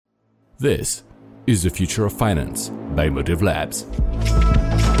This is the Future of Finance by Motive Labs.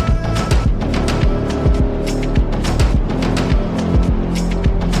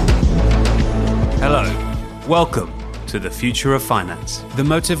 Hello, welcome to the Future of Finance, the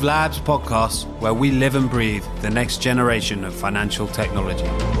Motive Labs podcast where we live and breathe the next generation of financial technology.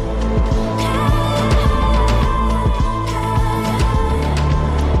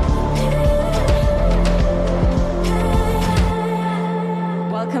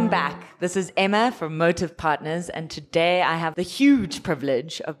 Welcome back. This is Emma from Motive Partners, and today I have the huge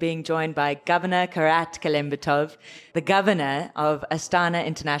privilege of being joined by Governor Karat Kalembetov, the governor of Astana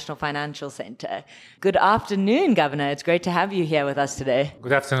International Financial Center. Good afternoon, Governor. It's great to have you here with us today.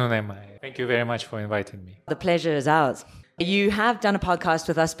 Good afternoon, Emma. Thank you very much for inviting me. The pleasure is ours. You have done a podcast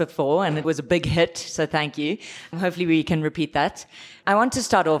with us before, and it was a big hit, so thank you. Hopefully we can repeat that. I want to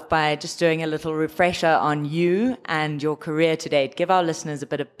start off by just doing a little refresher on you and your career to date. Give our listeners a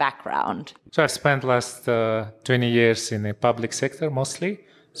bit of background. So I've spent last 20 years in the public sector mostly.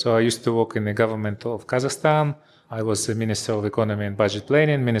 So I used to work in the government of Kazakhstan. I was the Minister of Economy and Budget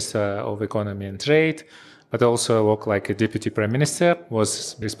Planning, Minister of Economy and Trade, but also I worked like a Deputy Prime Minister,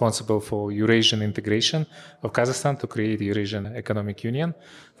 was responsible for Eurasian integration of Kazakhstan to create the Eurasian Economic Union.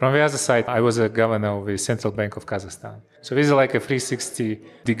 From the other side, I was a governor of the Central Bank of Kazakhstan. So these are like a 360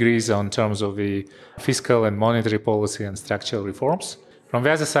 degrees on terms of the fiscal and monetary policy and structural reforms. From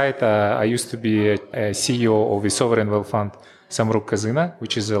the other side, I used to be a CEO of the Sovereign Wealth Fund Samruk-Kazyna,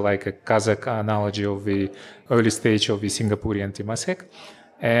 which is like a Kazakh analogy of the early stage of the Singaporean Temasek.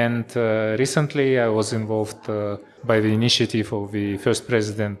 And recently I was involved by the initiative of the first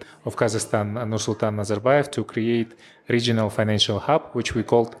president of Kazakhstan, Nursultan Nazarbayev, to create regional financial hub, which we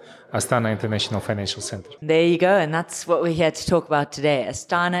called Astana International Financial Center. There you go, and that's what we're here to talk about today,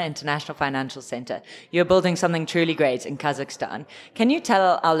 Astana International Financial Center. You're building something truly great in Kazakhstan. Can you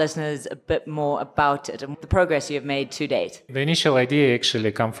tell our listeners a bit more about it and the progress you've made to date? The initial idea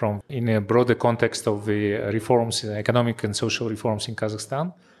actually come from in a broader context of the reforms, economic and social reforms in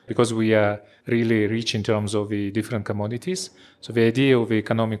Kazakhstan, because we are really rich in terms of the different commodities. So the idea of the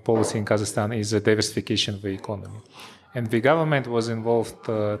economic policy in Kazakhstan is a diversification of the economy. And the government was involved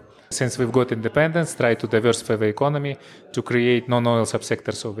since we've got independence, try to diversify the economy to create non-oil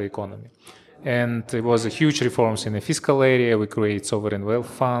subsectors of the economy. And it was a huge reforms in the fiscal area. We create sovereign wealth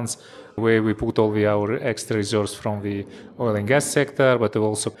funds where we put all our extra reserves from the oil and gas sector, but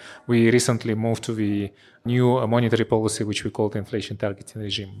also we recently moved to the new monetary policy, which we called inflation targeting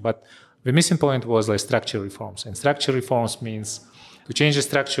regime. But the missing point was like structural reforms. And structural reforms means to change the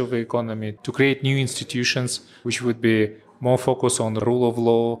structure of the economy, to create new institutions, which would be more focus on the rule of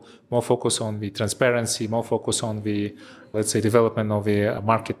law, more focus on the transparency, more focus on the, let's say, development of the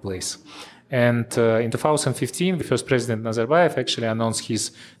marketplace. And in 2015, the first president Nazarbayev actually announced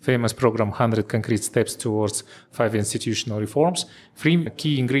his famous program, 100 Concrete Steps Towards 5 Institutional Reforms. 3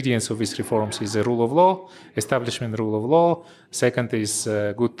 key ingredients of these reforms is the rule of law, establishment rule of law. Second is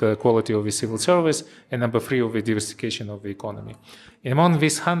good quality of the civil service. And number 3 of the diversification of the economy. And among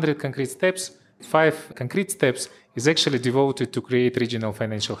these 100 concrete steps, 5 concrete steps is actually devoted to create regional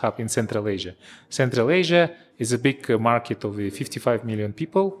financial hub in Central Asia. Central Asia is a big market of 55 million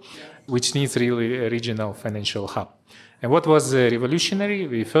people, which needs really a regional financial hub. And what was revolutionary,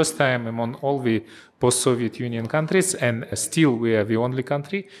 the first time among all the post-Soviet Union countries, and still we are the only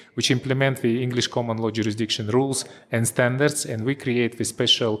country, which implement the English common law jurisdiction rules and standards, and we create the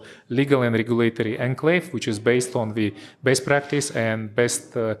special legal and regulatory enclave, which is based on the best practice and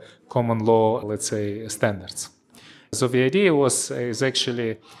best common law, let's say, standards. So the idea is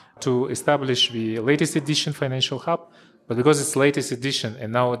actually to establish the latest edition financial hub, but because it's latest edition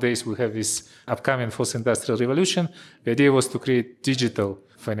and nowadays we have this upcoming fourth industrial revolution, the idea was to create digital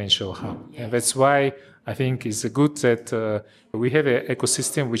financial hub. And that's why I think it's good that we have an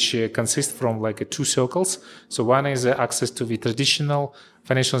ecosystem which consists from like 2 circles. So one is access to the traditional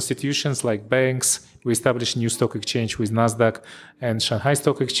financial institutions like banks. We established a new stock exchange with NASDAQ and Shanghai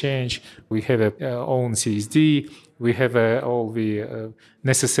Stock Exchange. We have our own CSD. We have all the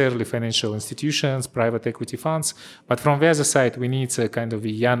necessarily financial institutions, private equity funds. But from the other side, we need a kind of a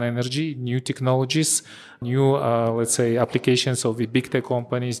young energy, new technologies, new, let's say, applications of the big tech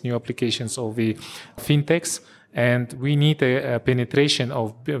companies, new applications of the fintechs. And we need a penetration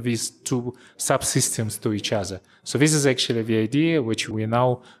of these 2 subsystems to each other. So this is actually the idea which we are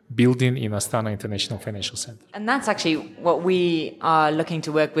now building in Astana International Financial Center. And that's actually what we are looking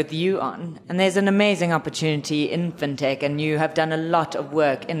to work with you on. And there's an amazing opportunity in fintech, and you have done a lot of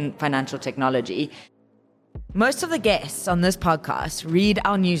work in financial technology. Most of the guests on this podcast read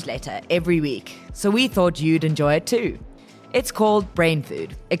our newsletter every week, so we thought you'd enjoy it too. It's called Brain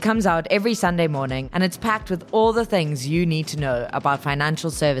Food. It comes out every Sunday morning and it's packed with all the things you need to know about financial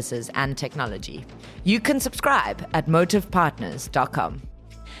services and technology. You can subscribe at motivepartners.com.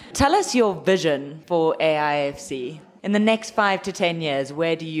 Tell us your vision for AIFC. In the next 5 to 10 years,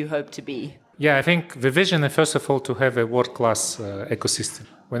 where do you hope to be? Yeah, I think the vision is, first of all, to have a world-class ecosystem.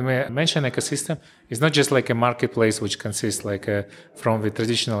 When we mention ecosystem, it's not just like a marketplace which consists from the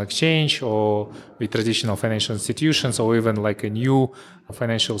traditional exchange or the traditional financial institutions or even like a new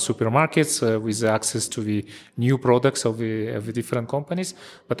financial supermarkets with access to the new products of the different companies,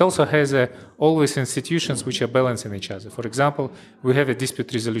 but also has always institutions which are balancing each other. For example, we have a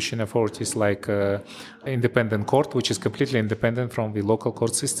dispute resolution authorities like independent court, which is completely independent from the local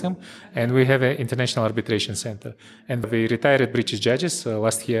court system, and we have an international arbitration center. And the retired British judges,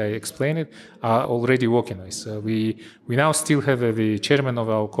 last year I explained it, are already working with. We now still have the chairman of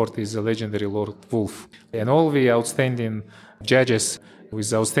our court is the legendary Lord Wolf. And all the outstanding judges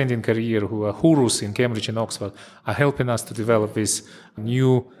with outstanding career who are gurus in Cambridge and Oxford are helping us to develop this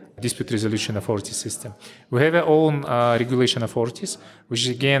new dispute resolution authority system. We have our own regulation authorities, which is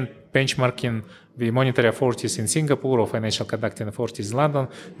again benchmarking the monetary authorities in Singapore or financial conducting authorities in London,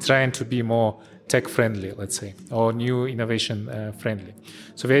 trying to be more tech-friendly, let's say, or new innovation-friendly.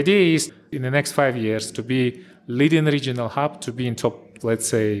 So the idea is in the next 5 years to be leading regional hub, to be in top, let's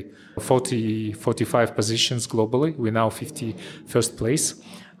say, 45 positions globally. We're now 51st place.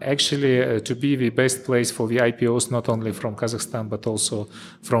 Actually, to be the best place for the IPOs, not only from Kazakhstan, but also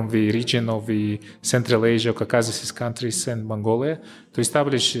from the region of the Central Asia, Caucasus countries, and Mongolia, to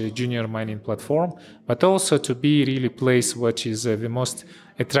establish a junior mining platform, but also to be really place which is the most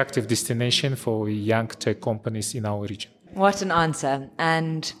attractive destination for young tech companies in our region. What an answer.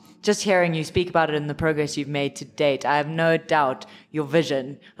 And just hearing you speak about it and the progress you've made to date, I have no doubt your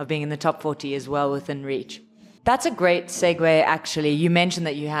vision of being in the top 40 is well within reach. That's a great segue, actually. You mentioned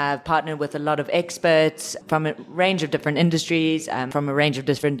that you have partnered with a lot of experts from a range of different industries and from a range of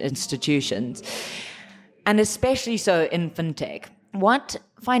different institutions, and especially so in fintech. What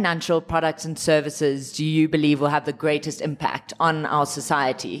financial products and services do you believe will have the greatest impact on our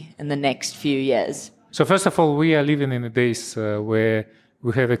society in the next few years? So first of all, we are living in the days where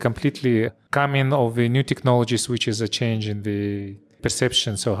we have a completely coming of the new technologies, which is a change in the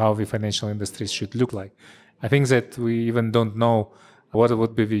perceptions of how the financial industry should look like. I think that we even don't know what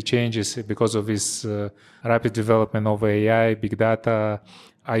would be the changes because of this rapid development of AI, big data,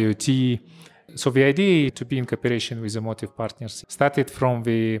 IoT. So the idea to be in cooperation with the Motive Partners started from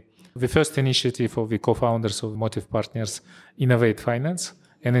the first initiative of the co-founders of Motive Partners, Innovate Finance,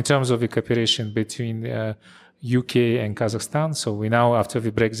 and in terms of the cooperation between UK and Kazakhstan. So we now, after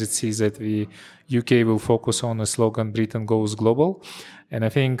the Brexit, see that the UK will focus on a slogan, Britain goes global. And I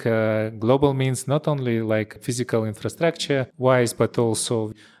think global means not only like physical infrastructure wise, but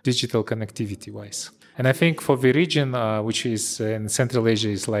also digital connectivity wise. And I think for the region, which is in Central Asia,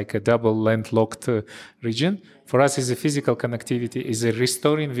 is like a double landlocked region. For us, is the physical connectivity, is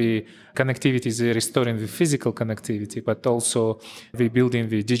restoring the connectivity, is restoring the physical connectivity, but also rebuilding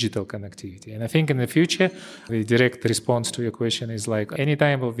the digital connectivity. And I think in the future, the direct response to your question is like any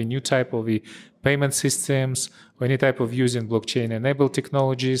type of the new type of the payment systems, or any type of using blockchain-enabled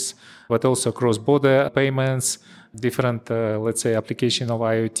technologies, but also cross-border payments, different, let's say, application of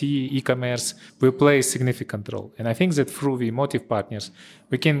IoT, e-commerce will play a significant role. And I think that through the Motive Partners,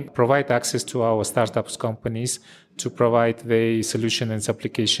 we can provide access to our startups companies to provide the solution and its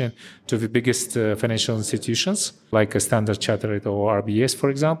application to the biggest financial institutions, like a Standard Chartered or RBS, for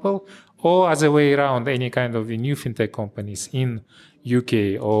example, or other way around, any kind of the new fintech companies in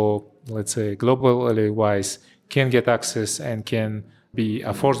UK or, let's say, globally wise, can get access and can be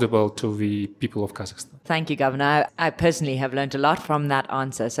affordable to the people of Kazakhstan. Thank you, Governor. I personally have learned a lot from that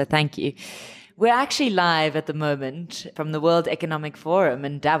answer, so thank you. We're actually live at the moment from the World Economic Forum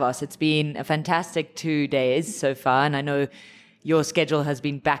in Davos. It's been a fantastic 2 days so far, and I know your schedule has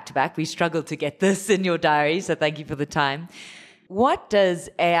been back-to-back. We struggled to get this in your diary, so thank you for the time. What does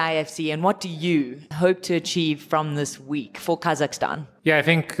AIFC and what do you hope to achieve from this week for Kazakhstan? Yeah, I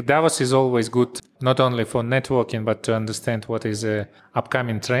think Davos is always good, not only for networking, but to understand what is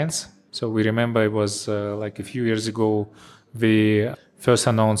upcoming trends. So we remember it was like a few years ago, the first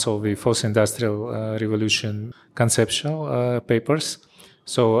announce of the fourth industrial revolution conceptual papers.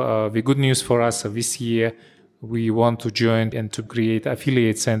 So the good news for us this year, we want to join and to create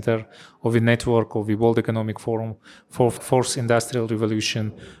affiliate center of the network of the World Economic Forum for fourth industrial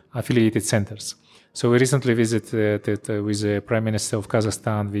revolution affiliated centers. So we recently visited with the Prime Minister of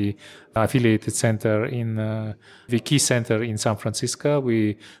Kazakhstan the affiliated center in the key center in San Francisco.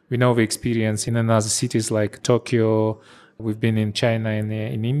 We know the experience in other cities like Tokyo, We've been in China and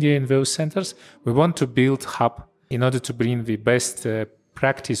in India in those centers. We want to build hub in order to bring the best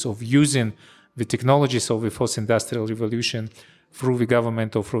practice of using the technologies of the fourth industrial revolution through the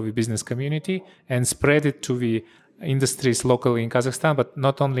government or through the business community and spread it to the industries locally in Kazakhstan, but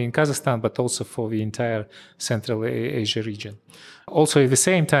not only in Kazakhstan, but also for the entire Central Asia region. Also, at the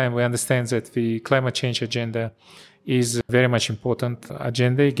same time, we understand that the climate change agenda is a very much important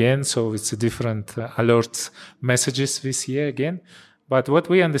agenda again, so it's a different alerts messages this year again. But what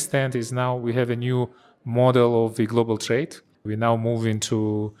we understand is now we have a new model of the global trade. We now move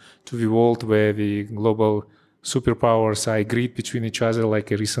into the world where the global superpowers are agreed between each other, like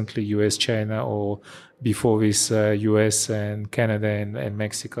recently US, China, or before this US and Canada and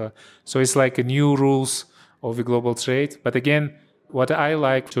Mexico. So it's like a new rules of the global trade. But again, what I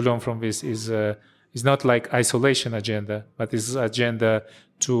like to learn from this is not like isolation agenda, but it's agenda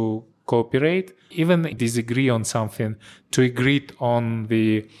to cooperate, even disagree on something, to agree on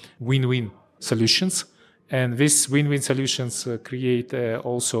the win-win solutions. And these win-win solutions create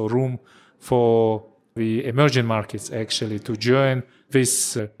also room for the emerging markets actually to join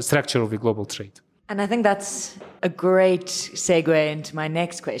this structure of the global trade. And I think that's a great segue into my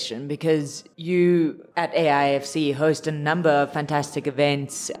next question, because you at AIFC host a number of fantastic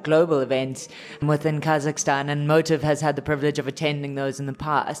events, global events within Kazakhstan, and Motiv has had the privilege of attending those in the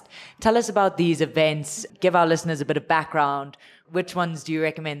past. Tell us about these events, give our listeners a bit of background. Which ones do you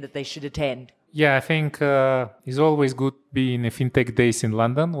recommend that they should attend? Yeah, I think it's always good being a FinTech Days in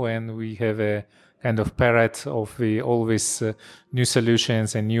London when we have a kind of parade of all these new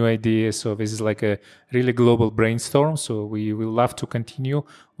solutions and new ideas. So this is like a really global brainstorm. So we will love to continue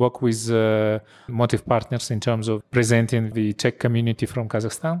work with Motiv partners in terms of presenting the tech community from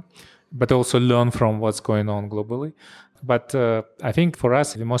Kazakhstan, but also learn from what's going on globally. But I think for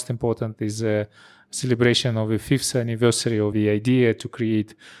us, the most important is a celebration of the 5th anniversary of the idea to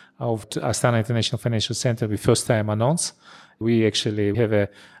create of Astana International Financial Center, the first time announced. We actually have an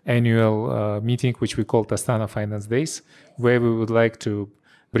annual meeting, which we call Astana Finance Days, where we would like to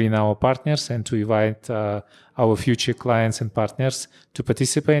bring our partners and to invite our future clients and partners to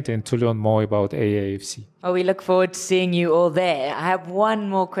participate and to learn more about AIFC. Well, we look forward to seeing you all there. I have one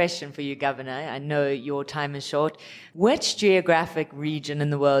more question for you, Governor. I know your time is short. Which geographic region in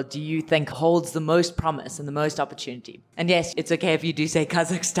the world do you think holds the most promise and the most opportunity? And yes, it's okay if you do say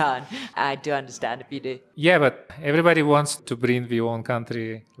Kazakhstan. I do understand if you do. Yeah, but everybody wants to bring their own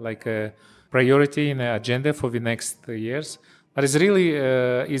country like a priority in the agenda for the next years. But it's really,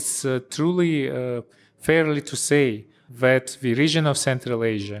 truly fairly to say that the region of Central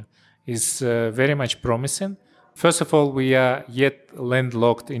Asia is very much promising. First of all, we are yet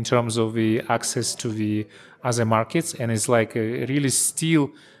landlocked in terms of the access to the other markets, and it's like a really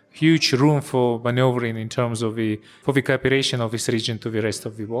still huge room for maneuvering in terms of for the cooperation of this region to the rest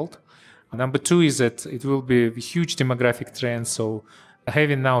of the world. Number two is that it will be a huge demographic trend. So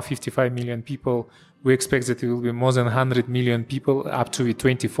having now 55 million people, we expect that it will be more than 100 million people up to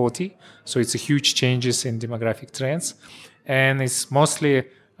 2040. So it's a huge changes in demographic trends. And it's mostly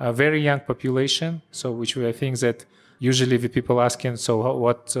a very young population. So which I think that usually the people asking, so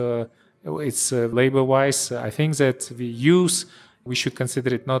what it's labor-wise, I think that the youth, we should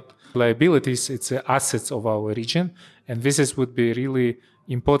consider it not liabilities, it's assets of our region. And this would be really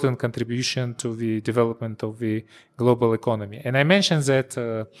important contribution to the development of the global economy. And I mentioned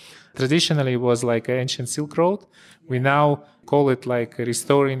that traditionally it was like an ancient Silk Road. We now call it like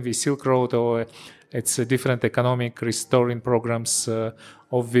restoring the Silk Road, or it's a different economic restoring programs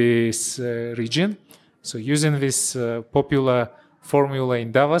of this region. So using this popular formula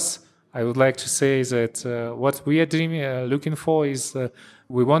in Davos, I would like to say that what we are dreaming, looking for is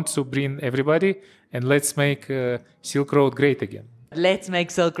we want to bring everybody and let's make Silk Road great again. Let's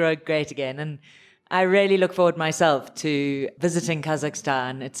make Silk Road great again. And I really look forward myself to visiting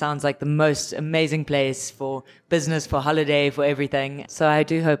Kazakhstan. It sounds like the most amazing place for business, for holiday, for everything. So I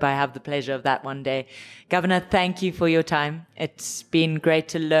do hope I have the pleasure of that one day. Governor, thank you for your time. It's been great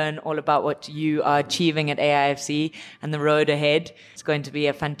to learn all about what you are achieving at AIFC and the road ahead. It's going to be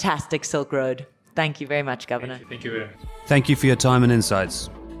a fantastic Silk Road. Thank you very much, Governor. Thank you very much. Thank you for your time and insights.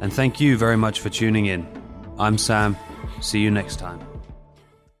 And thank you very much for tuning in. I'm Sam. See you next time.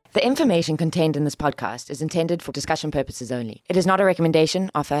 The information contained in this podcast is intended for discussion purposes only. It is not a recommendation,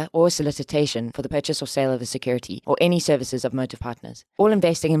 offer, or solicitation for the purchase or sale of a security or any services of Motive Partners. All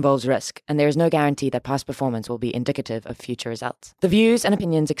investing involves risk, and there is no guarantee that past performance will be indicative of future results. The views and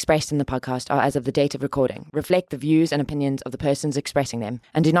opinions expressed in the podcast are as of the date of recording, reflect the views and opinions of the persons expressing them,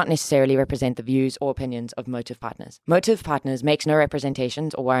 and do not necessarily represent the views or opinions of Motive Partners. Motive Partners makes no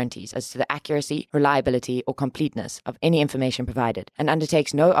representations or warranties as to the accuracy, reliability, or completeness of any information provided, and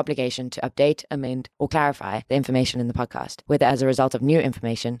undertakes no obligation to update, amend, or clarify the information in the podcast, whether as a result of new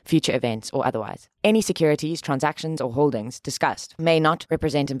information, future events, or otherwise. Any securities, transactions, or holdings discussed may not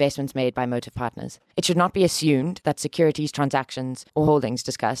represent investments made by Motive Partners. It should not be assumed that securities, transactions, or holdings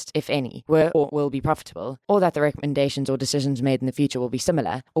discussed, if any, were or will be profitable, or that the recommendations or decisions made in the future will be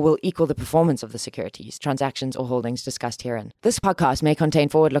similar or will equal the performance of the securities, transactions, or holdings discussed herein. This podcast may contain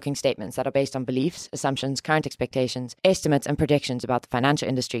forward-looking statements that are based on beliefs, assumptions, current expectations, estimates, and predictions about the financial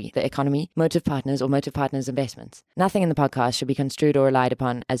industry, the economy, Motive Partners, or Motive Partners investments. Nothing in the podcast should be construed or relied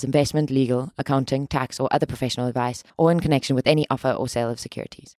upon as investment, legal, accounting, tax, or other professional advice, or in connection with any offer or sale of securities.